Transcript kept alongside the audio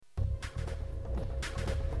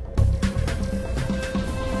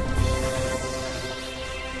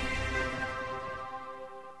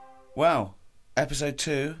Well, episode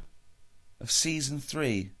 2 of season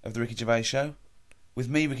 3 of the Ricky Gervais Show, with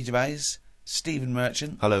me, Ricky Gervais, Stephen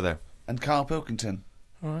Merchant. Hello there. And Carl Pilkington.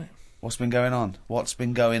 All right. What's been going on? What's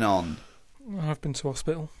been going on? I've been to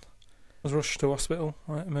hospital. I was rushed to hospital,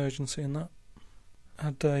 like emergency and that.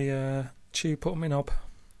 Had a tube put on my knob.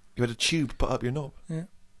 You had a tube put up your knob? Yeah.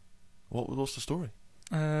 What's the story?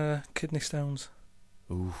 Kidney stones.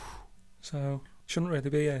 Ooh. So, shouldn't really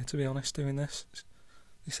be here, to be honest, doing this.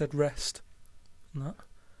 He said rest and that.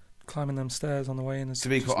 Climbing them stairs on the way in. To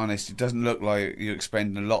be quite honest, it doesn't look like you're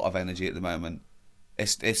expending a lot of energy at the moment.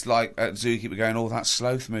 It's like at Zookeeper going, oh, that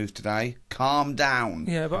sloth move today. Calm down.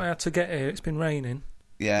 Yeah, but I had to get here. It's been raining.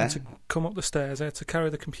 Yeah. I had to come up the stairs. I had to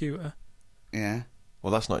carry the computer. Yeah.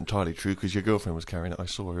 Well, that's not entirely true because your girlfriend was carrying it. I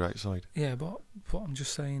saw her outside. Yeah, but I'm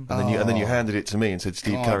just saying. And then you handed it to me and said,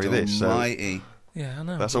 "Steve, carry this." Almighty. So yeah, I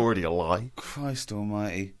know. that's already a lie. Christ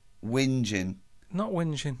Almighty, whinging. Not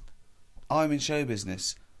whinging. I'm in show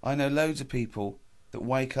business. I know loads of people that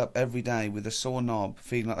wake up every day with a sore knob,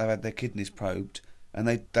 feeling like they've had their kidneys probed, and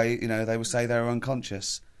they will say they're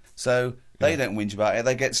unconscious. So they don't whinge about it.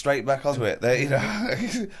 They get straight back onto it. They,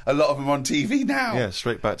 a lot of them are on TV now. Yeah,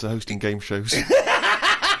 straight back to hosting game shows.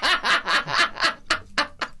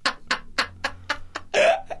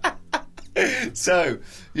 So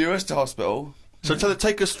you're rushed to hospital. So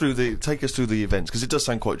take us through the events because it does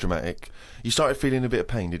sound quite dramatic. You started feeling a bit of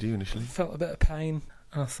pain, did you initially? I felt a bit of pain,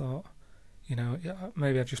 and I thought,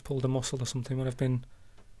 maybe I've just pulled a muscle or something when I've been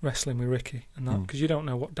wrestling with Ricky and that, because you don't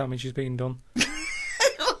know what damage is being done.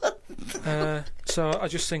 So I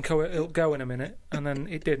just think, it'll go in a minute, and then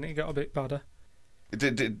it didn't. It got a bit badder.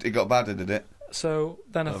 It got badder, did it? So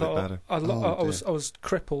then I thought, I was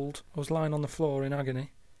crippled. I was lying on the floor in agony,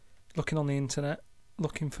 looking on the internet,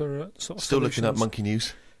 looking for a sort of still solutions. Looking at Monkey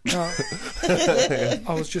News. No,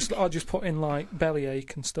 I just put in like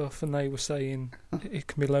bellyache and stuff, and they were saying it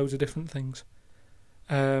can be loads of different things.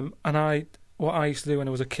 And what I used to do when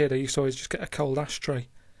I was a kid, I used to always just get a cold ashtray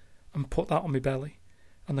and put that on my belly,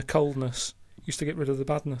 and the coldness used to get rid of the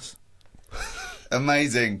badness.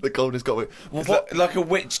 Amazing. The coldness got like a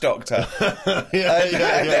witch doctor.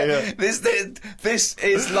 yeah. This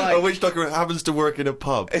is like a witch doctor happens to work in a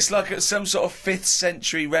pub. It's like some sort of 5th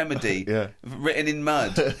century remedy written in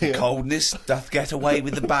mud. Yeah. Coldness doth get away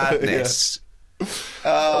with the badness.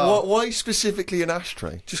 Why specifically an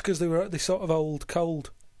ashtray? Just because they sort of old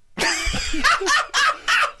cold.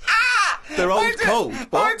 They're old cold.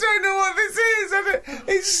 What? I don't know what this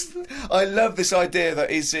is. I love this idea that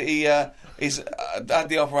he had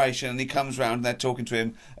the operation and he comes round and they're talking to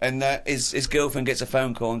him and his girlfriend gets a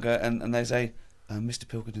phone call and they say, Mr.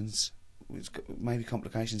 Pilkington's maybe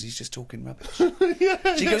complications. He's just talking rubbish.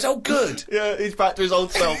 Yeah. She goes, oh, good. Yeah, he's back to his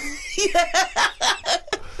old self. Yeah.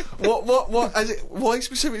 What? Why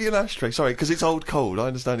specifically an ashtray? Sorry, because it's old cold. I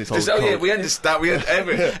understand it's old cold. Oh yeah, we understand.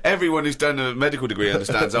 Everyone who's done a medical degree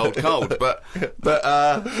understands old cold, but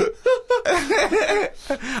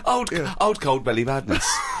old cold belly badness.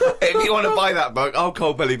 If you want to buy that book, Old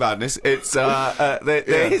Cold Belly Badness, it's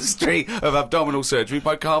the history of abdominal surgery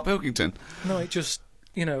by Carl Pilkington. No, it just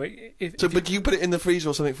but you put it in the freezer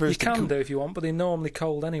or something first. You can do if you want, but they're normally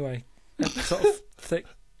cold anyway. It's sort of thick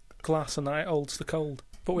glass, and that holds the cold.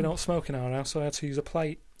 But we don't smoke in our house, so I had to use a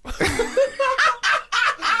plate. Oh,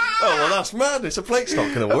 well, that's madness. A plate's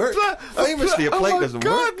not going to work. Famously, a plate doesn't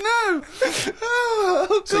work. Oh, my God, no!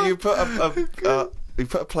 Oh, so you put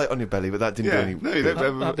a plate on your belly, but that didn't do any... No,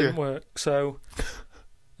 that didn't work. So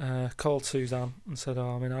called Suzanne and said,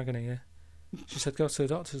 I'm in agony here. She said, go to the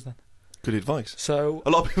doctors then. Good advice. So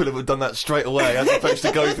a lot of people have done that straight away, as opposed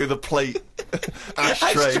to going through the plate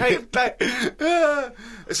ashtray.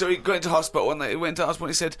 So he went to hospital, and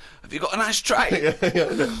he said, "Have you got an ashtray?" Yeah.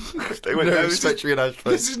 They went, no, especially an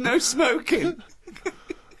ashtray. This is no smoking.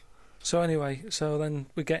 So anyway, then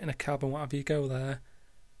we get in a cab and whatever. You go there.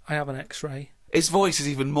 I have an X-ray. His voice is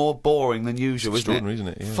even more boring than usual, extraordinary, isn't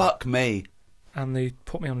it? Yeah. Fuck me. And they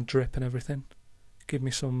put me on a drip and everything, give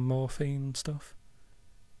me some morphine and stuff.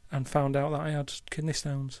 And found out that I had kidney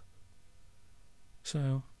stones.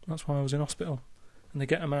 So that's why I was in hospital. And they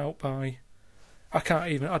get them out by... I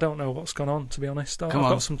don't know what's gone on, to be honest. I've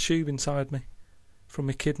got some tube inside me. From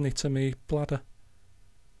my kidney to my bladder.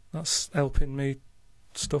 That's helping me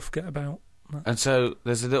stuff get about. And so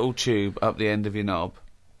there's a little tube up the end of your knob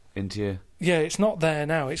into your... Yeah, it's not there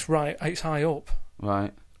now. It's high up.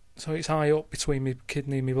 Right. So it's high up between my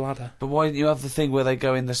kidney and my bladder. But why didn't you have the thing where they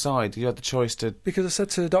go in the side? You had the choice to... Because I said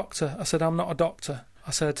to the doctor, I'm not a doctor.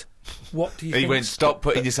 I said, what do you think... He went, stop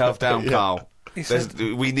putting yourself down, Carl. He said,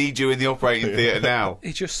 we need you in the operating theatre now.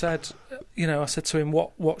 He just said, I said to him,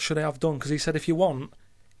 what should I have done? Because he said, if you want,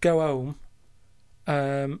 go home,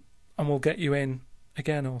 and we'll get you in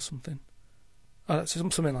again or something.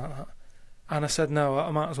 Something like that. And I said, no,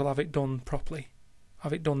 I might as well have it done properly.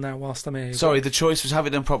 Have it done now whilst I'm here. Sorry, the choice was have it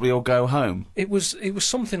done properly or go home. It was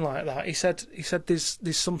something like that. He said there's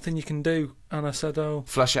something you can do, and I said, oh,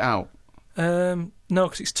 Flush it out. no,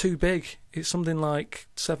 because it's too big. It's something like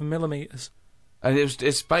 7mm. And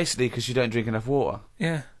it's basically because you don't drink enough water.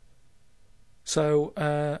 Yeah. So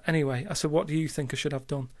anyway, I said, what do you think I should have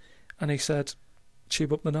done? And he said,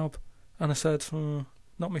 tube up the knob. And I said,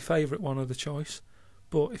 not my favourite one of the choice,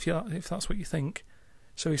 but if that's what you think.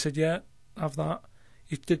 So he said, yeah, have that.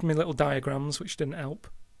 He did me little diagrams, which didn't help.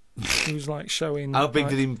 He was like showing. How big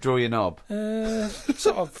did he draw your knob?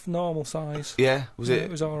 Sort of normal size. Yeah, was it?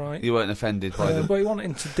 It was all right. You weren't offended by them. But he went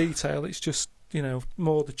into detail. It's just,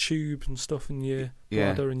 more the tube and stuff in your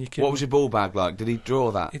bladder and your kidney. What was your ball bag like? Did he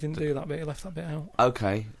draw that? He didn't do that bit. He left that bit out.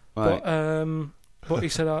 Okay, right. But he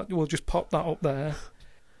said, we'll just pop that up there,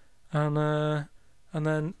 and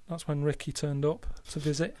then that's when Ricky turned up to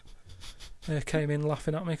visit. Came in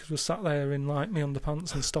laughing at me because we sat there in like my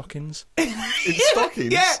underpants and stockings. In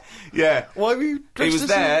stockings? Yeah. Why were you dressed He was as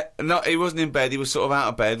there. No, he wasn't in bed. He was sort of out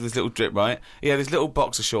of bed with his little drip, right? He had his little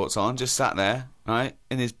boxer shorts on, just sat there, right,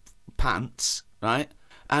 in his pants, right,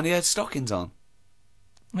 and he had stockings on.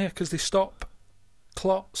 Yeah, because they stop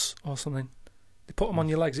clots or something. They put them on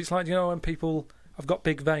your legs. It's like, when people have got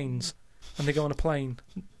big veins and they go on a plane.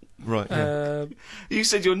 Right. Yeah. You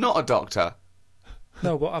said you're not a doctor.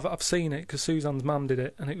 No, but I've seen it because Suzanne's mum did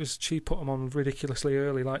it, and she put them on ridiculously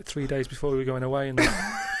early, like 3 days before we were going away, and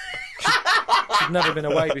she'd never been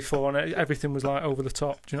away before, and everything was like over the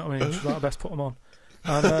top. Do you know what I mean? She's like, I best put them on.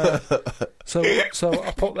 And so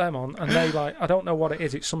I put them on, and they I don't know what it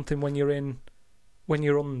is. It's something when you're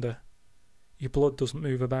under, your blood doesn't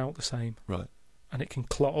move about the same, right? And it can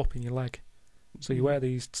clot up in your leg. So you wear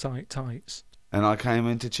these tight tights. And I came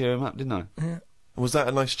in to cheer him up, didn't I? Yeah. Was that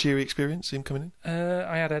a nice cheery experience, him coming in?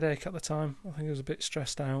 I had a headache at the time. I think I was a bit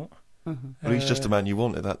stressed out. Well, he's just a man you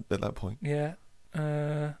want at that point. Yeah.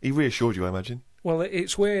 He reassured you, I imagine. Well,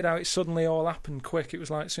 it's weird how it suddenly all happened quick. It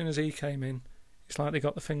was like as soon as he came in, it's like they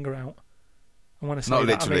got the finger out. And when I say not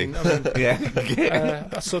that, literally, I mean,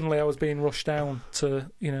 yeah. Suddenly I was being rushed down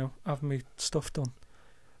to have my stuff done,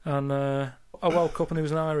 and I woke up and there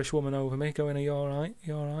was an Irish woman over me going, "Are you all right?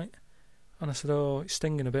 You all right?" And I said, "Oh, it's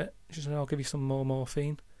stinging a bit." She said, "I'll give you some more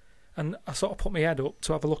morphine." And I sort of put my head up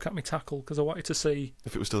to have a look at my tackle because I wanted to see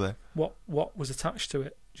if it was still there. What was attached to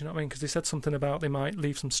it. Do you know what I mean? Because they said something about they might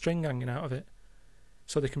leave some string hanging out of it,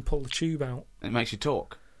 so they can pull the tube out. It makes you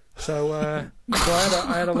talk. So,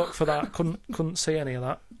 I had a look for that. Couldn't see any of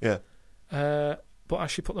that. Yeah. But as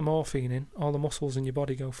she put the morphine in, all the muscles in your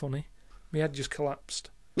body go funny. My head just collapsed.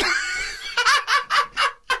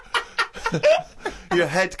 Your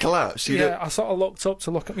head collapsed? I sort of looked up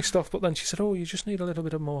to look at my stuff, but then she said, "Oh, you just need a little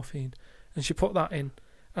bit of morphine." And she put that in,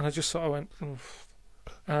 and I just sort of went, oof.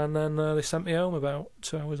 And then they sent me home about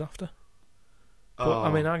 2 hours after. But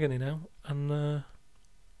I'm in agony now. And are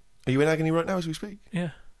you in agony right now as we speak?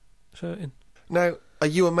 Yeah, certain. Now, are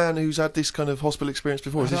you a man who's had this kind of hospital experience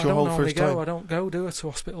before? Is this your whole first time? I don't go to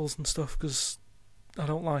hospitals and stuff because I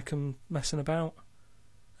don't like them messing about.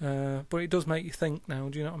 But it does make you think now,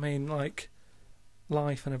 do you know what I mean? Like,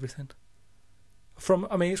 life and everything.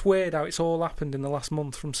 It's weird how it's all happened in the last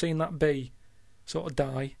month, from seeing that bee sort of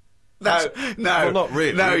die. No. Well, not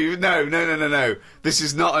really. No. This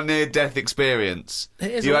is not a near-death experience.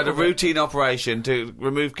 You had a routine operation to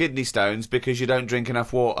remove kidney stones because you don't drink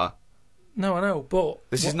enough water. No, I know, but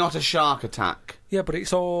this is not a shark attack. Yeah, but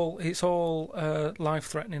it's all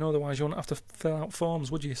life-threatening. Otherwise, you wouldn't have to fill out forms,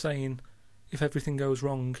 would you? Saying if everything goes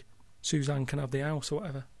wrong, Suzanne can have the house or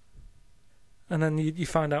whatever. And then you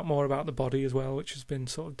find out more about the body as well, which has been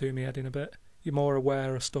sort of doing me head in a bit. You're more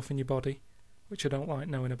aware of stuff in your body, which I don't like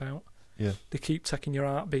knowing about. Yeah. They keep checking your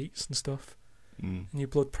heartbeats and stuff, and your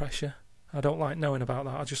blood pressure. I don't like knowing about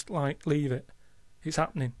that. I just leave it. It's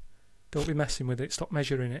happening. Don't be messing with it. Stop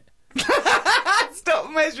measuring it.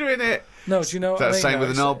 Stop measuring it. No, do you know what I mean? That's the same with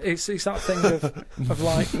the knob. It's that thing of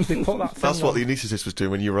like they put that thing. That's what on. the anaesthetist was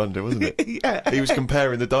doing when you were under, wasn't it? Yeah. He was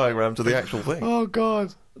comparing the diagram to the actual thing. Oh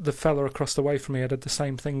God. The fella across the way from me had the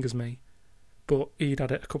same thing as me, but he'd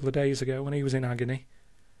had it a couple of days ago when he was in agony.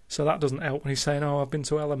 So that doesn't help when he's saying, "Oh, I've been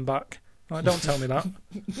to hell and back." Like, don't tell me that.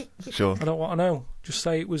 Sure. I don't want to know. Just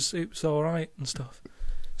say it was all right and stuff.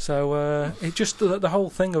 So it just the whole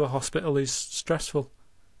thing of a hospital is stressful.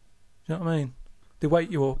 You know what I mean? They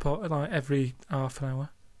wake you up like every half an hour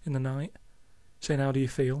in the night, saying, "How do you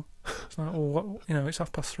feel?" It's like, "Well, what? It's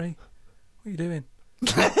 3:30. What are you doing?"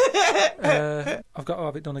 I've got to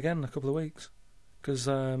have it done again in a couple of weeks. because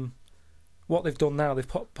what they've done now, they've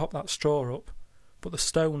popped that straw up, but the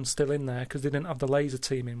stone's still in there because they didn't have the laser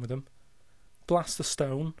team in with them. Blast the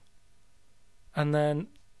stone, and then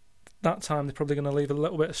that time they're probably going to leave a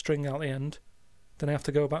little bit of string out the end. Then they have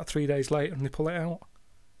to go about 3 days later and they pull it out.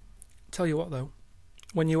 Tell you what though,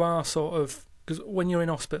 when you are because when you're in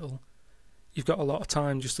hospital, you've got a lot of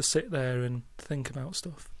time just to sit there and think about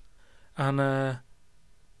stuff. And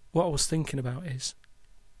what I was thinking about is,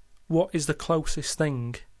 what is the closest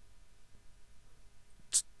thing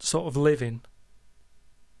sort of living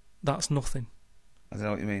that's nothing? I don't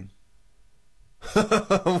know what you mean.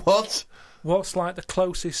 What? What's like the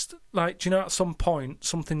closest? Like, do you know at some point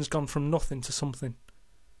something's gone from nothing to something,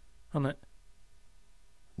 hasn't it?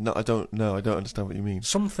 No, I don't know. I don't understand what you mean.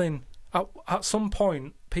 Something at some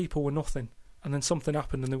point, people were nothing, and then something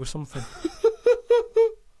happened, and there was something.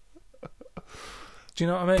 Do you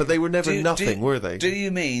know what I mean? But they were never nothing, were they? Do you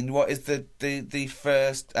mean what is the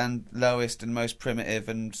first and lowest and most primitive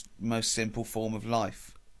and most simple form of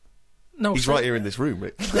life? No, he's right here in this room,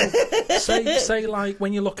 Rick. say like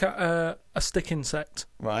when you look at a stick insect,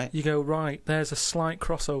 right? You go, right, there's a slight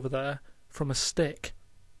crossover there from a stick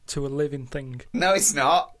to a living thing. No, it's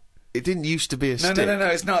not. It didn't used to be a stick. No,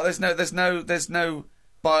 it's not. There's no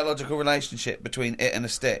biological relationship between it and a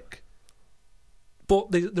stick.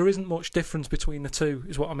 But there isn't much difference between the two,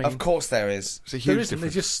 is what I mean. Of course there is. It's a huge there isn't.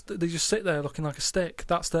 difference. They just sit there looking like a stick.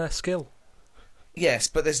 That's their skill. Yes,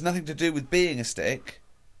 but there's nothing to do with being a stick.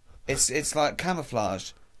 It's like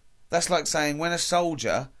camouflage. That's like saying when a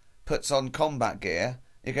soldier puts on combat gear,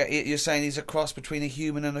 you're saying he's a cross between a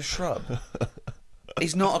human and a shrub.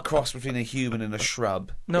 He's not a cross between a human and a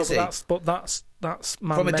shrub. No, is he? that's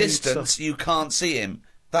man-made from a distance stuff. you can't see him.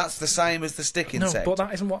 That's the same as the stick insect. No, but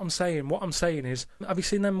that isn't what I'm saying. What I'm saying is, have you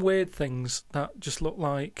seen them weird things that just look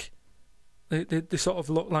like they sort of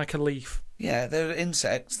look like a leaf? Yeah, they're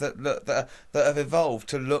insects that have evolved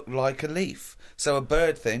to look like a leaf. So a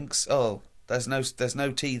bird thinks, oh, there's no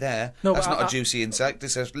tea there. No, that's but not a juicy insect.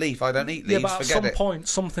 It's a leaf. I don't eat leaves. Yeah, but at Forget some point,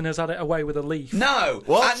 something has had it away with a leaf. No,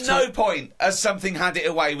 What? At no point has something had it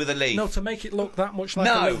away with a leaf. No, to make it look that much like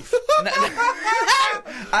a No. leaf.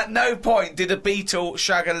 At no point did a beetle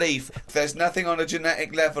shag a leaf. There's nothing on a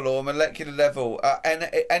genetic level or molecular level,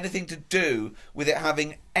 anything to do with it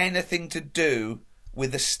having anything to do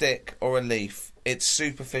with a stick or a leaf. It's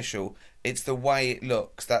superficial. It's the way it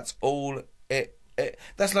looks. That's all it.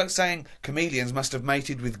 That's like saying chameleons must have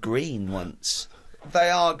mated with green once. They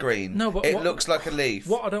are green. No, but it looks like a leaf.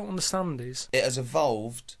 What I don't understand is it has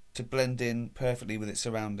evolved to blend in perfectly with its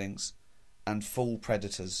surroundings and fool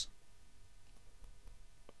predators.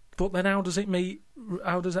 But then how does it meet?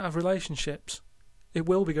 How does it have relationships? It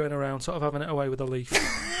will be going around sort of having it away with a leaf.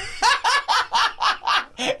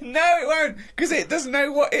 No, it won't, because it doesn't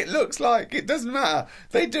know what it looks like. It doesn't matter.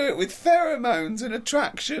 They do it with pheromones and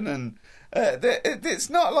attraction, and it's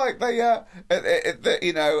not like a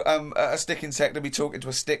stick insect will be talking to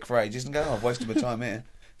a stick for ages and go, oh, I've wasted my time here.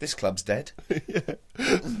 This club's dead.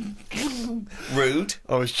 Rude.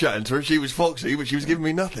 I was chatting to her. She was foxy, but she was giving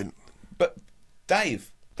me nothing. But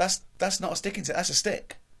Dave, that's not a stick insect. That's a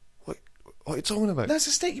stick. What are you talking about? That's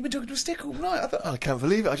a stick. You've been talking to a stick all night. I can't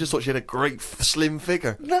believe it. I just thought she had a great slim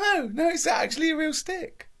figure. No, it's actually a real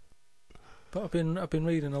stick. But I've been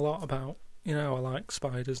reading a lot about, I like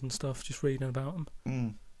spiders and stuff. Just reading about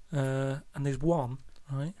them. And there's one,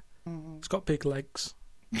 right? Mm-hmm. It's got big legs.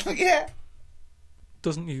 Yeah.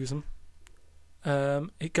 Doesn't use them.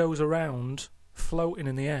 It goes around floating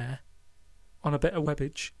in the air on a bit of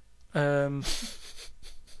webbage.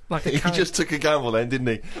 Like a kite. He just took a gamble then, didn't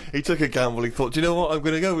he? He took a gamble. He thought, do you know what? I'm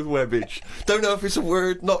going to go with webbage. Don't know if it's a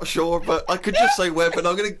word, not sure, but I could just say web, and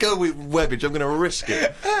I'm going to go with webbage. I'm going to risk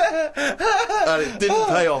it. And it didn't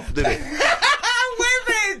pay off, did it?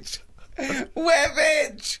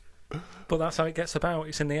 Webbage! But that's how it gets about.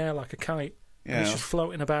 It's in the air like a kite. Yeah, and it's just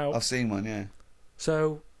floating about. I've seen one, yeah.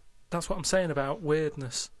 So that's what I'm saying about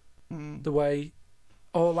weirdness. The way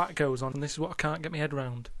all that goes on, and this is what I can't get my head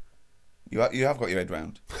round. You have got your head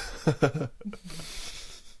round.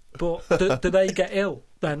 But do they get ill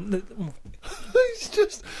then? He's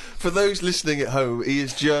just, for those listening at home, he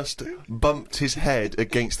has just bumped his head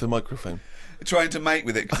against the microphone. Trying to mate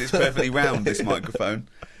with it because it's perfectly round, this microphone.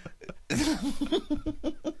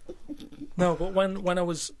 No, but when I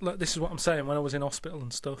was, like, this is what I'm saying, when I was in hospital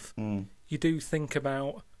and stuff, you do think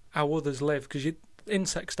about how others live, because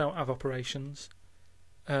insects don't have operations.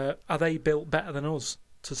 Are they built better than us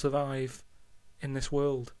to survive in this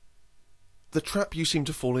world? the trap you seem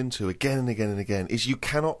to fall into again and again and again is you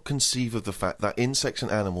cannot conceive of the fact that insects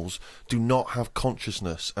and animals do not have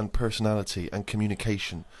consciousness and personality and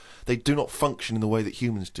communication. They do not function in the way that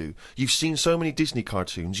humans do. You've seen so many Disney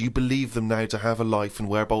cartoons, you believe them now to have a life and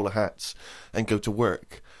wear bowler hats and go to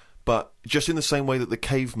work. But just in the same way that the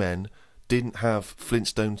cavemen didn't have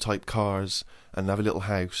Flintstone-type cars and have a little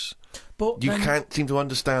house, but you can't seem to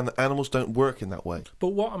understand that animals don't work in that way. But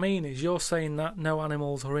what I mean is, you're saying that no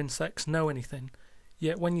animals or insects know anything,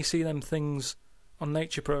 yet when you see them things on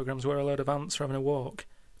nature programmes where a load of ants are having a walk,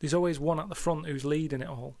 there's always one at the front who's leading it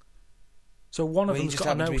all. So one of them's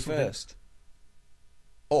got to know something. First.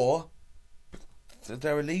 Or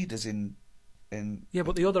there are leaders in. Yeah,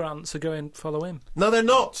 but the other ants are going follow him. No, they're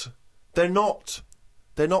not. They're not.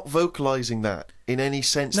 They're not vocalising that in any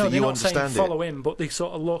sense that you understand it. No, they're not saying follow him, but they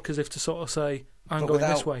sort of look as if to sort of say, I'm going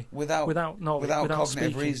this way. Without cognitive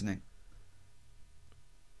speaking. reasoning.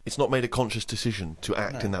 It's not made a conscious decision to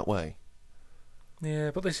act in that way.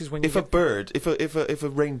 Yeah, but this is when you if a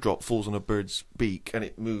raindrop falls on a bird's beak and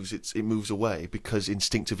it moves away because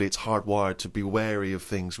instinctively it's hardwired to be wary of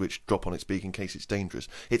things which drop on its beak in case it's dangerous.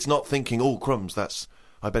 It's not thinking, oh crumbs,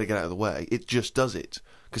 I better get out of the way. It just does it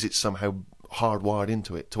because it's somehow hardwired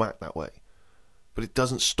into it to act that way. But it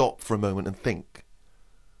doesn't stop for a moment and think,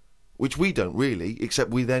 which we don't really,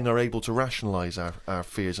 except we then are able to rationalise our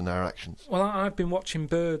fears and our actions. Well, I've been watching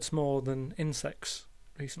birds more than insects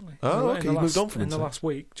recently. Oh, okay, you moved on from insects. In the last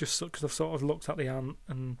week, just because I've sort of looked at the ant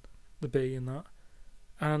and the bee and that.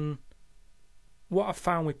 And what I've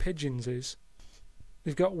found with pigeons is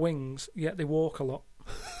they've got wings, yet they walk a lot.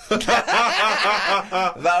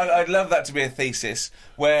 I'd love that to be a thesis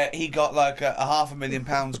where he got like a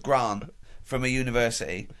 £500,000 grant from a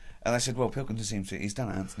university, and I said, well, Pilkington seems to, he's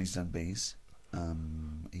done ants and he's done bees,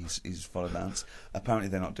 he's followed ants. Apparently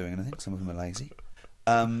they're not doing anything, some of them are lazy.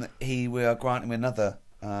 We are granting him another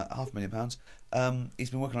 £500,000. He's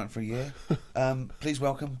been working on it for a year. Please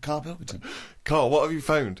welcome Carl Pilkington. Carl, what have you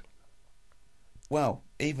found? Well,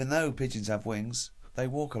 even though pigeons have wings, they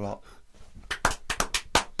walk a lot.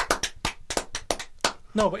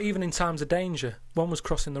 No, but even in times of danger, one was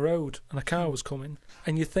crossing the road and a car was coming,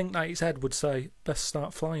 and you'd think that its head would say, best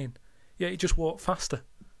start flying. Yet it just walked faster.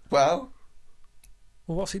 Well,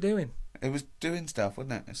 what's he doing? It was doing stuff,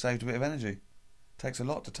 wasn't it? It saved a bit of energy. Takes a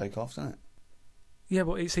lot to take off, doesn't it? Yeah,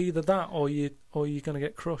 but it's either that or you're going to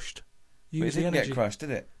get crushed. But it didn't get crushed,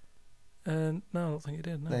 did it? No, I don't think it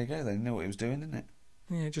did. No. There you go. They knew what it was doing, didn't it?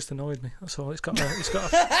 Yeah, it just annoyed me. That's all. It's got a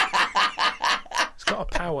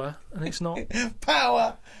power, and it's not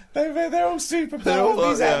power. They're all superpowered.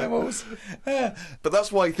 These animals. But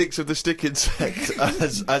that's why he thinks of the stick insect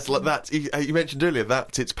as like that. You mentioned earlier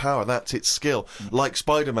that's its power, that's its skill. Like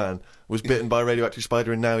Spider-Man was bitten by a radioactive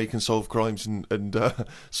spider, and now he can solve crimes and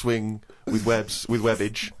swing with webs with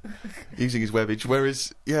webbage, using his webbage.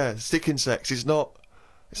 Whereas, stick insects it's not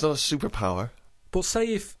a superpower. But say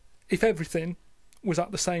if everything was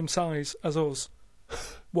at the same size as us,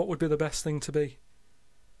 what would be the best thing to be?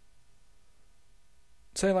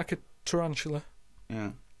 Say like a tarantula. Yeah.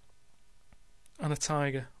 And a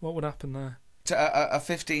tiger. What would happen there? A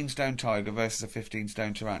 15-stone tiger versus a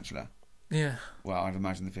 15-stone tarantula. Yeah. Well, I'd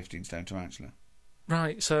imagine the 15-stone tarantula.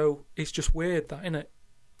 Right, so it's just weird that, innit?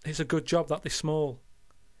 It's a good job that they're small.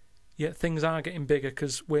 Yet things are getting bigger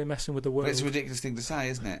because we're messing with the world. But it's a ridiculous thing to say,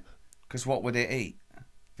 isn't it? Because what would it eat?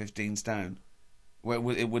 15 stone. Well,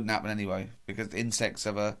 it wouldn't happen anyway, because insects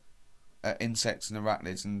have insects and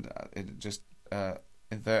arachnids and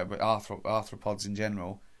invertebrate arthropods in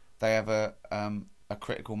general, they have a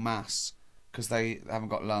critical mass because they haven't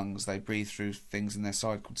got lungs. They breathe through things in their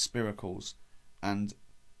side called spiracles, and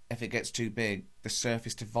if it gets too big, the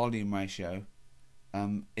surface to volume ratio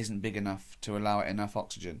isn't big enough to allow it enough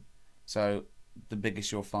oxygen. So the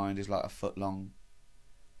biggest you'll find is like a foot long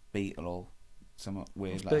beetle or somewhat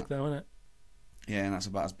weird. It's like big that. though, isn't it? Yeah, and that's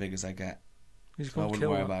about as big as they get. So I wouldn't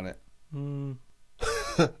worry about it.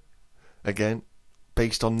 Again,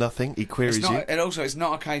 based on nothing, he queries you. And also, it's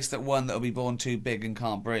not a case that one that will be born too big and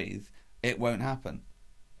can't breathe. It won't happen.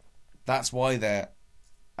 That's why they're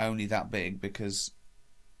only that big, because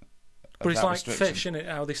but it's like fish, isn't it?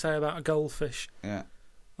 How they say about a goldfish. Yeah.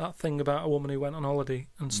 That thing about a woman who went on holiday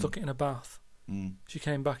and stuck it in a bath. She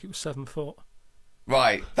came back, it was 7 foot.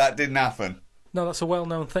 Right, that didn't happen. No, that's a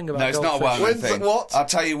well-known thing about goldfish. No, it's not a well-known thing. What? I'll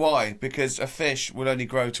tell you why. Because a fish will only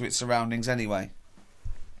grow to its surroundings anyway.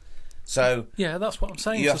 So yeah, that's what I'm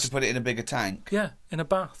saying. You have to put it in a bigger tank. Yeah, in a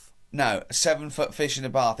bath. No, a 7-foot fish in a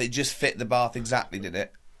bath. It just fit the bath exactly, did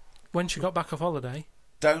it? When she got back off holiday.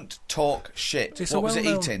 Don't talk shit. What was it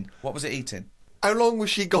eating? What was it eating? How long was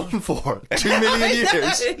she gone for? 2 million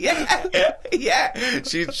years? yeah.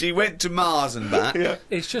 She went to Mars and back. Yeah.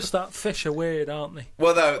 It's just that fish are weird, aren't they?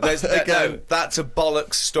 Well, no, that's a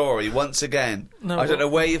bollocks story. Once again, No, I don't know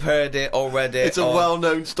where you've heard it or read it. It's a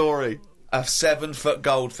well-known story. A 7-foot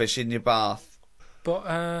goldfish in your bath.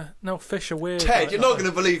 But, no, fish are weird. Ted, like you're that. not going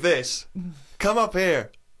to believe this. Come up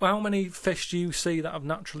here. Well, how many fish do you see that have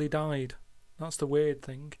naturally died? That's the weird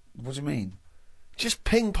thing. What do you mean? Just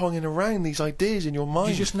ping-ponging around these ideas in your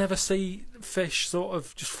mind. You just never see fish sort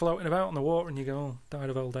of just floating about in the water and you go, oh, died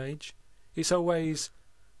of old age. It's always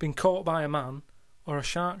been caught by a man or a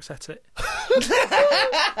shark's at it.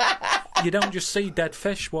 You don't just see dead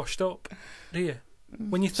fish washed up, do you?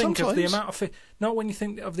 When you think of the Sometimes. amount of fish... Not when you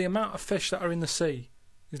think of the amount of fish that are in the sea.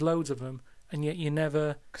 There's loads of them, and yet you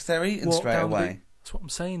never... Because they're eaten walk straight down the away. beach. That's what I'm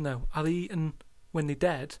saying, though. Are they eaten when they're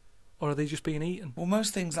dead, or are they just being eaten? Well,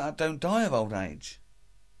 most things like that don't die of old age.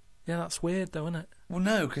 Yeah, that's weird, though, isn't it? Well,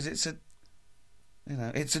 no, because it's a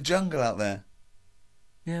jungle out there.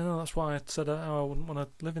 Yeah, no, that's why I said I wouldn't want to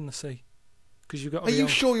live in the sea. Because you've got to Are be you on...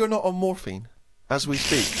 sure you're not on morphine as we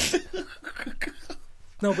speak?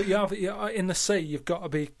 No, but in the sea, you've got to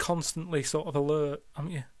be constantly sort of alert,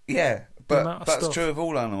 haven't you? Yeah, amount but of that's stuff. true of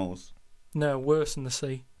all animals. No, worse than the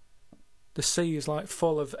sea. The sea is like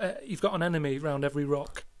full of... you've got an enemy around every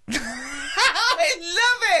rock. I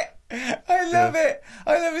love it. I love it.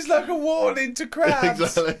 It's like a warning to crabs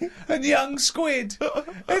Exactly. and young squid.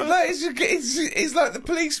 It's like the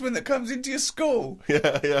policeman that comes into your school.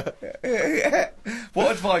 Yeah.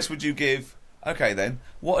 What advice would you give? Okay, then.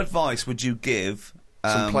 What advice would you give?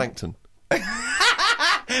 Some plankton.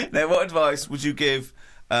 Now, what advice would you give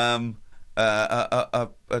a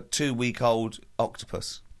 2-week-old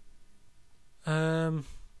octopus? And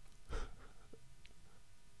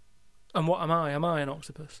what am I? Am I an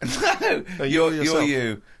octopus? No, No, you're yourself.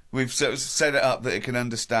 you. We've sort of set it up that it can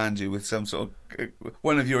understand you with some sort of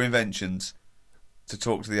one of your inventions to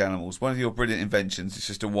talk to the animals. One of your brilliant inventions is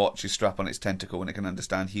just a watch you strap on its tentacle and it can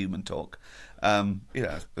understand human talk. I'm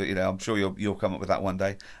sure you'll come up with that one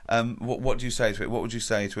day. What do you say to it? What would you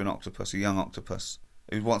say to an octopus, a young octopus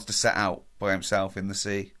who wants to set out by himself in the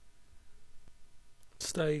sea?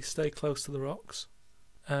 Stay close to the rocks.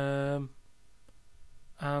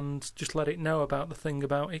 And just let it know about the thing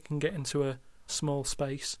about it can get into a small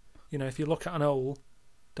space. You know, if you look at an hole,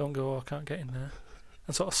 don't go, oh, I can't get in there.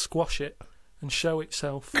 And sort of squash it and show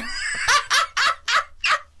itself.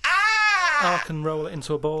 I can roll it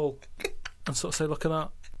into a ball and sort of say, look at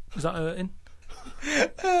that. Is that hurting?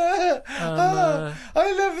 I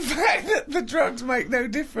love the fact that the drugs make no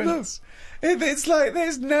difference. It's like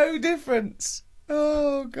there's no difference.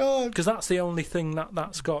 Oh, God. Because that's the only thing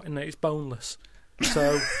that's got in it. It's boneless.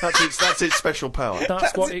 So That's its special power.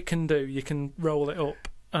 that's what it can do. You can roll it up,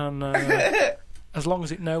 and as long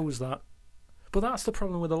as it knows that. But that's the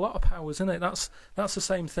problem with a lot of powers, isn't it? That's the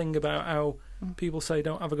same thing about how people say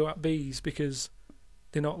don't have a go at bees because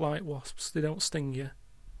they're not like wasps. They don't sting you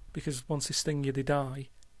because once they sting you, they die.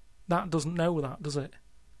 That doesn't know that, does it?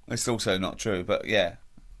 It's also not true, but yeah.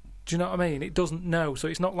 Do you know what I mean? It doesn't know, so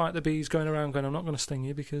it's not like the bees going around going, I'm not going to sting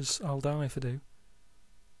you because I'll die if I do.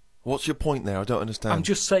 What's your point there? I don't understand. I'm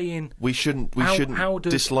just saying... We shouldn't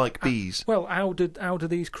dislike bees. Well, how do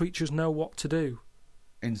these creatures know what to do?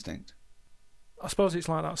 Instinct. I suppose it's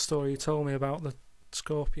like that story you told me about the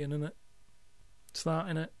scorpion, isn't it? It's that,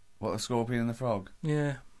 innit? What, the scorpion and the frog?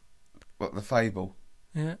 Yeah. What, the fable?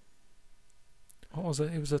 Yeah. What was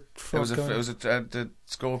it? It was a frog the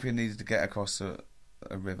scorpion needed to get across a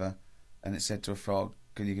river, and it said to a frog,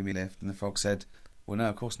 can you give me a lift? And the frog said, well, no,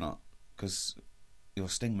 of course not, because you'll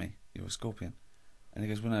sting me. You're a scorpion. And he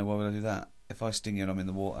goes, well, no, why would I do that? If I sting you and I'm in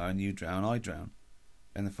the water and you drown, I drown.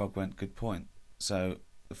 And the frog went, good point. So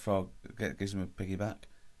the frog gives him a piggyback,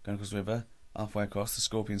 going across the river, halfway across, the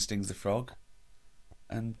scorpion stings the frog,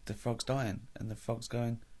 and the frog's dying. And the frog's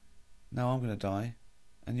going, no, I'm going to die,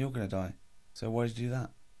 and you're going to die. So why did you do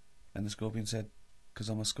that? And the scorpion said, because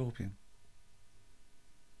I'm a scorpion.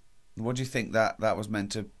 What do you think that was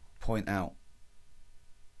meant to point out?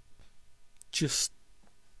 Just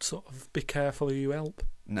sort of be careful who you help.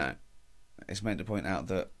 No. It's meant to point out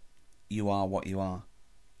that you are what you are.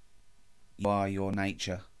 You are your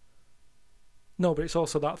nature. No, but it's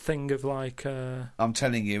also that thing of like... I'm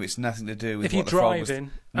telling you, it's nothing to do with if what you're the frog was...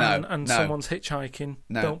 driving No, and no. someone's hitchhiking,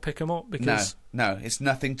 No. don't pick them up because... No, it's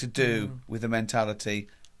nothing to do with the mentality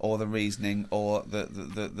or the reasoning or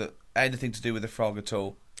the anything to do with the frog at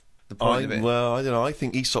all. The point of it. Well, I don't know. I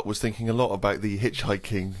think Aesop was thinking a lot about the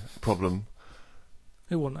hitchhiking problem.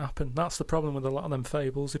 It wouldn't happen. That's the problem with a lot of them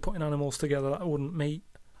fables. They're putting animals together that wouldn't meet.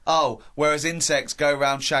 Oh, whereas insects go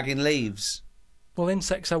around shagging leaves. Well,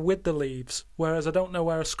 insects are with the leaves, whereas I don't know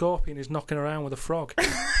where a scorpion is knocking around with a frog.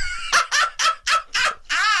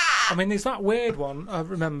 I mean, there's that weird one I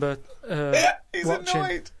remember He's watching.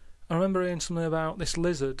 annoyed. I remember hearing something about this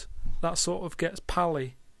lizard that sort of gets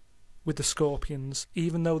pally with the scorpions,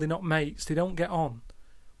 even though they're not mates, they don't get on.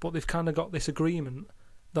 But they've kind of got this agreement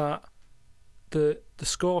that the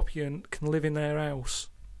scorpion can live in their house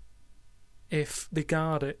if they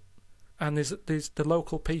guard it. And there's the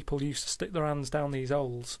local people used to stick their hands down these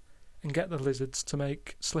holes and get the lizards to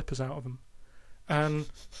make slippers out of them. And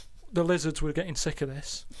the lizards were getting sick of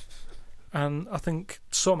this. And I think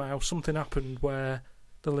somehow something happened where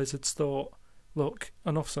the lizards thought, look,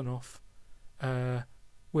 enough's enough.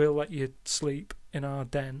 We'll let you sleep in our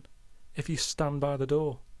den if you stand by the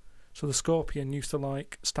door. So the scorpion used to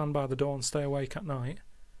stand by the door and stay awake at night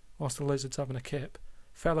whilst the lizard's having a kip.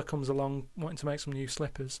 Fella comes along wanting to make some new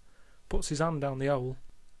slippers, puts his hand down the hole,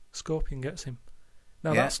 scorpion gets him.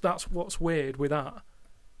 Now that's what's weird with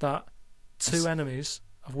that two enemies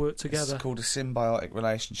have worked together. It's called a symbiotic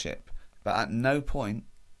relationship. But at no point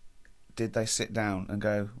did they sit down and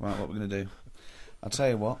go, right, what we're going to do? I'll tell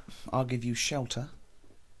you what, I'll give you shelter.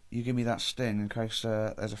 You give me that sting in case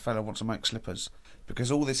there's a fella who wants to make slippers.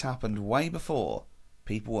 Because all this happened way before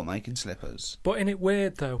people were making slippers. But isn't it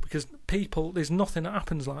weird, though? Because people, there's nothing that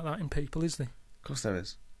happens like that in people, is there? Of course there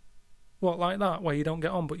is. What, like that, where you don't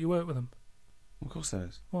get on but you work with them? Of course there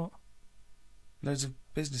is. What? Loads of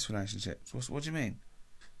business relationships. What do you mean?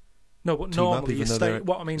 No, but Team up normally you even though stay. they're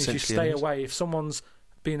What I mean is you essentially stay enemies. away if someone's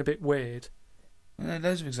being a bit weird.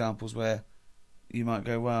 Loads of examples where you might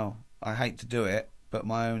go, well, I hate to do it, but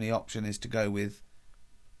my only option is to go with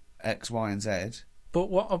X, Y, and Z. But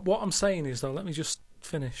what I'm saying is, though, let me just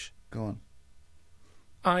finish. Go on.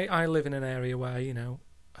 I live in an area where, you know,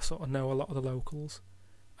 I sort of know a lot of the locals,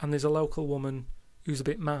 and there's a local woman who's a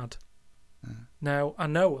bit mad. Now, I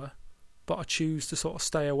know her, but I choose to sort of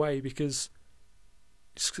stay away because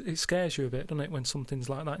it scares you a bit, doesn't it, when something's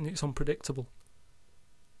like that and it's unpredictable.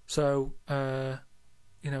 So,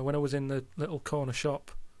 you know, when I was in the little corner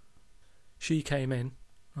shop, she came in,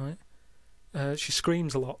 right? She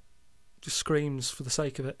screams a lot, just screams for the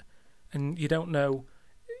sake of it, and you don't know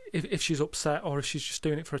if she's upset or if she's just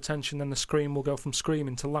doing it for attention. Then the scream will go from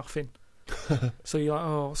screaming to laughing. So you're like,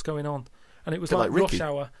 oh, what's going on? And it was like rush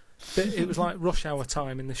hour. It was like rush hour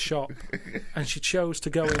time in this shop, and she chose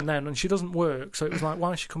to go in then, and she doesn't work, so it was like,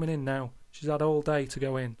 why is she coming in now? She's had all day to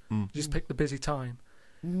go in. Just picked the busy time.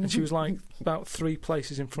 And she was like about 3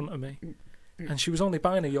 places in front of me, and she was only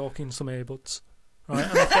buying a Yorkie and some earbuds, right?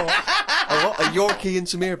 And I thought, A Yorkie and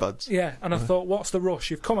some earbuds? yeah, and I thought, what's the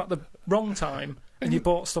rush? You've come at the wrong time and you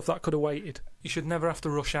bought stuff that could have waited. You should never have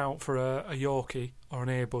to rush out for a Yorkie or an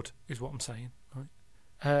earbud, is what I'm saying, right?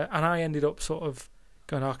 And I ended up sort of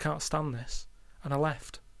going, oh, I can't stand this, and I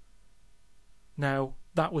left. Now,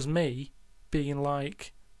 that was me being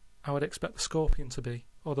like I would expect the scorpion to be,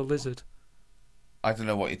 or the lizard. I don't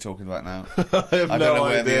know what you're talking about now. I have I don't know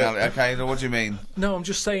where idea. Okay, so what do you mean? No, I'm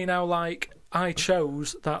just saying how, like, I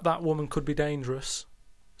chose that woman could be dangerous,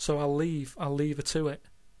 so I'll leave her to it.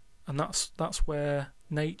 And that's where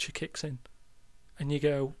nature kicks in. And you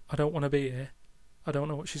go, I don't want to be here. I don't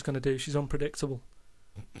know what she's going to do. She's unpredictable.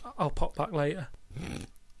 I'll pop back later.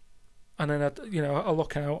 And then, I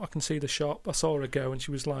look out, I can see the shop. I saw her go, and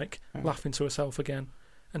she was, like, laughing to herself again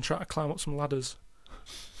and trying to climb up some ladders.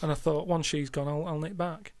 And I thought, once she's gone, I'll nip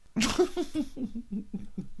back. I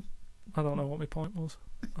don't know what my point was.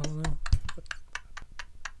 I don't know.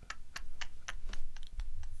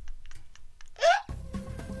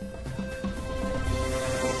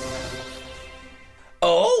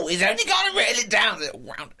 Oh, he's only got to reel it down.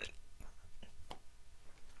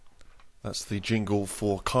 That's the jingle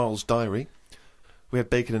for Carl's Diary. We had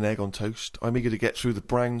bacon and egg on toast. I'm eager to get through the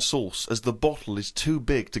brown sauce, as the bottle is too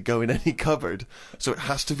big to go in any cupboard, so it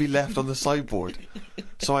has to be left on the sideboard.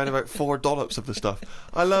 So I had about 4 dollops of the stuff.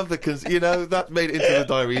 I love that made it into the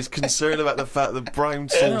diary. He's concerned about the fact that brown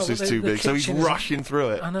sauce is too big, so he's rushing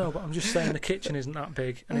through it. I know, but I'm just saying the kitchen isn't that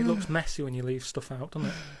big, and it looks messy when you leave stuff out, doesn't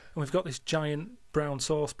it? And we've got this giant brown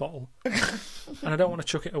sauce bottle, and I don't want to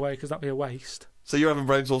chuck it away because that'd be a waste. So you're having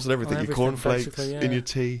brown sauce and everything, On your everything, cornflakes, basically, yeah. in your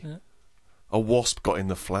tea. Yeah. A wasp got in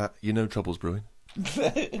the flat. You know trouble's brewing.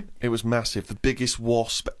 It was massive, the biggest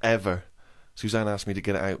wasp ever. Suzanne asked me to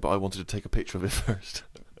get it out, but I wanted to take a picture of it first.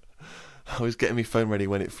 I was getting my phone ready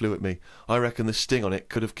when it flew at me. I reckon the sting on it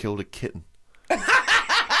could have killed a kitten.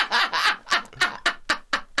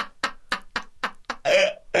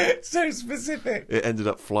 So specific. It ended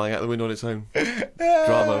up flying out the window on its own.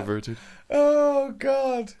 Drama averted. Oh,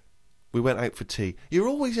 God. We went out for tea. You're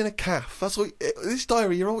always in a cafe. That's what this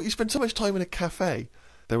diary. You spend so much time in a cafe.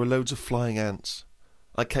 There were loads of flying ants.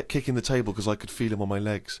 I kept kicking the table because I could feel them on my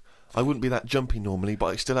legs. I wouldn't be that jumpy normally, but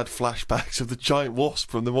I still had flashbacks of the giant wasp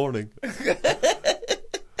from the morning.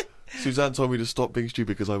 Suzanne told me to stop being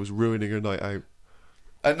stupid because I was ruining her night out.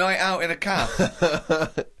 A night out in a cafe.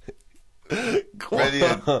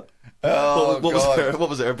 Brilliant. Oh, what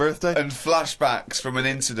was it? Her birthday? And flashbacks from an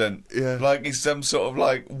incident. Yeah. Like he's some sort of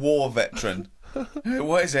like war veteran.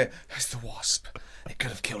 What is it? It's the wasp. It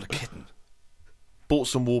could have killed a kitten. Bought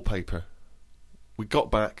some wallpaper. We got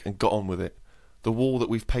back and got on with it. The wall that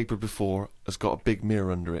we've papered before has got a big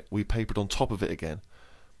mirror under it. We papered on top of it again.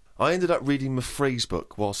 I ended up reading my phrase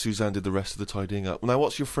book while Suzanne did the rest of the tidying up. Now,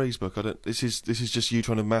 what's your phrase book? This is just you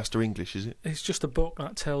trying to master English, is it? It's just a book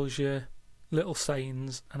that tells you little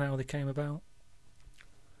sayings and how they came about.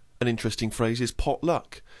 An interesting phrase is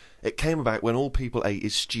potluck. It came about when all people ate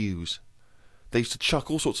is stews. They used to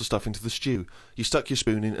chuck all sorts of stuff into the stew. You stuck your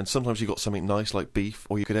spoon in, and sometimes you got something nice like beef,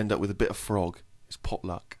 or you could end up with a bit of frog. It's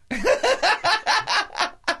potluck.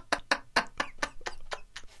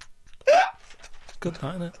 Good,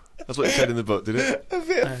 that, isn't it? That's what it said in the book, did it? A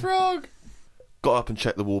bit of frog. Got up and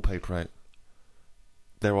checked the wallpaper out.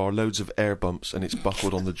 There are loads of air bumps and it's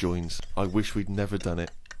buckled on the joins. I wish we'd never done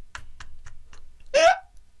it.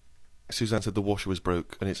 Suzanne said the washer was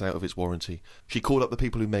broke and it's out of its warranty. She called up the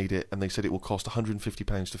people who made it and they said it will cost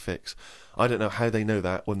 £150 to fix. I don't know how they know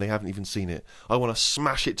that when they haven't even seen it. I want to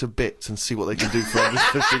smash it to bits and see what they can do for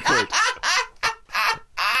 150 quid.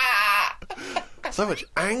 So much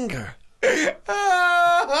anger.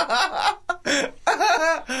 I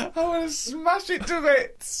want to smash it to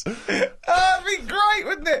bits. That'd be great,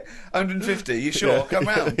 wouldn't it? 150, you sure? Yeah, Come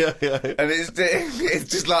round. Yeah. And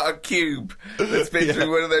it's just like a cube that's been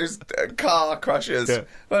through one of those car crushers. Yeah.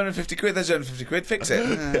 150 quid, there's 150 quid, fix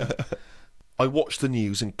it. I watched the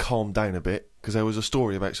news and calmed down a bit because there was a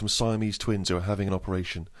story about some Siamese twins who are having an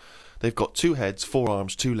operation. They've got 2 heads, 4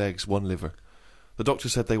 arms, 2 legs, 1 liver. The doctor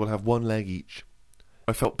said they will have 1 leg each.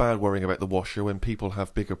 I felt bad worrying about the washer when people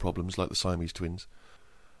have bigger problems like the Siamese twins.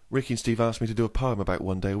 Ricky and Steve asked me to do a poem about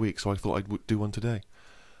 1 day a week, so I thought I'd do one today.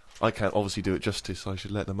 I can't obviously do it justice, so I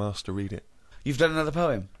should let the master read it. You've done another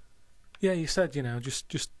poem? Yeah, you said,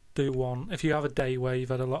 just do one. If you have a day where you've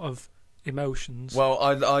had a lot of emotions. Well,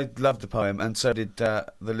 I loved the poem, and so did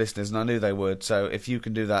the listeners, and I knew they would, so if you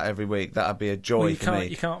can do that every week, that'd be a joy for me.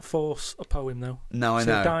 You can't force a poem, though. No, I know.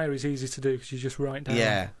 So a diary's easy to do, because you just write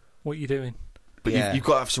down what you're doing. But you've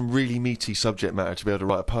got to have some really meaty subject matter to be able to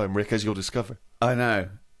write a poem, Rick, as you'll discover. I know.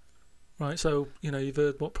 Right, so, you've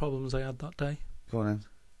heard what problems I had that day. Go on then.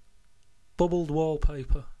 Bubbled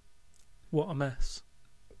wallpaper. What a mess.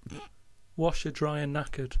 Washer dry and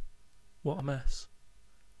knackered. What a mess.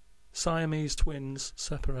 Siamese twins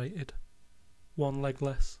separated. 1 leg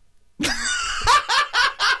less.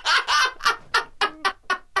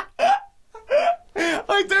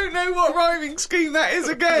 I don't know what rhyming scheme that is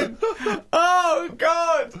again. Oh,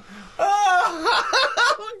 God.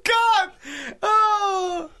 Oh, God.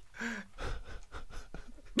 Oh.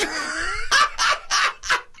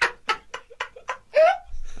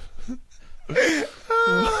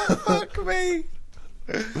 Oh, fuck me.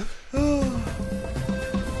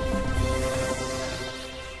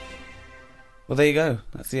 Well, there you go.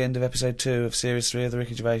 That's the end of episode 2 of series 3 of the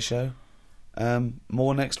Ricky Gervais Show.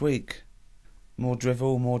 More next week. More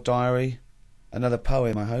drivel, more diary, another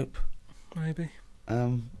poem, I hope. Maybe.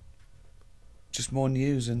 Just more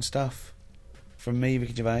news and stuff from me,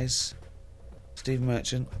 Ricky Gervais, Steve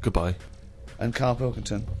Merchant, Goodbye. and Carl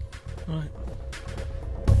Pilkington. Right.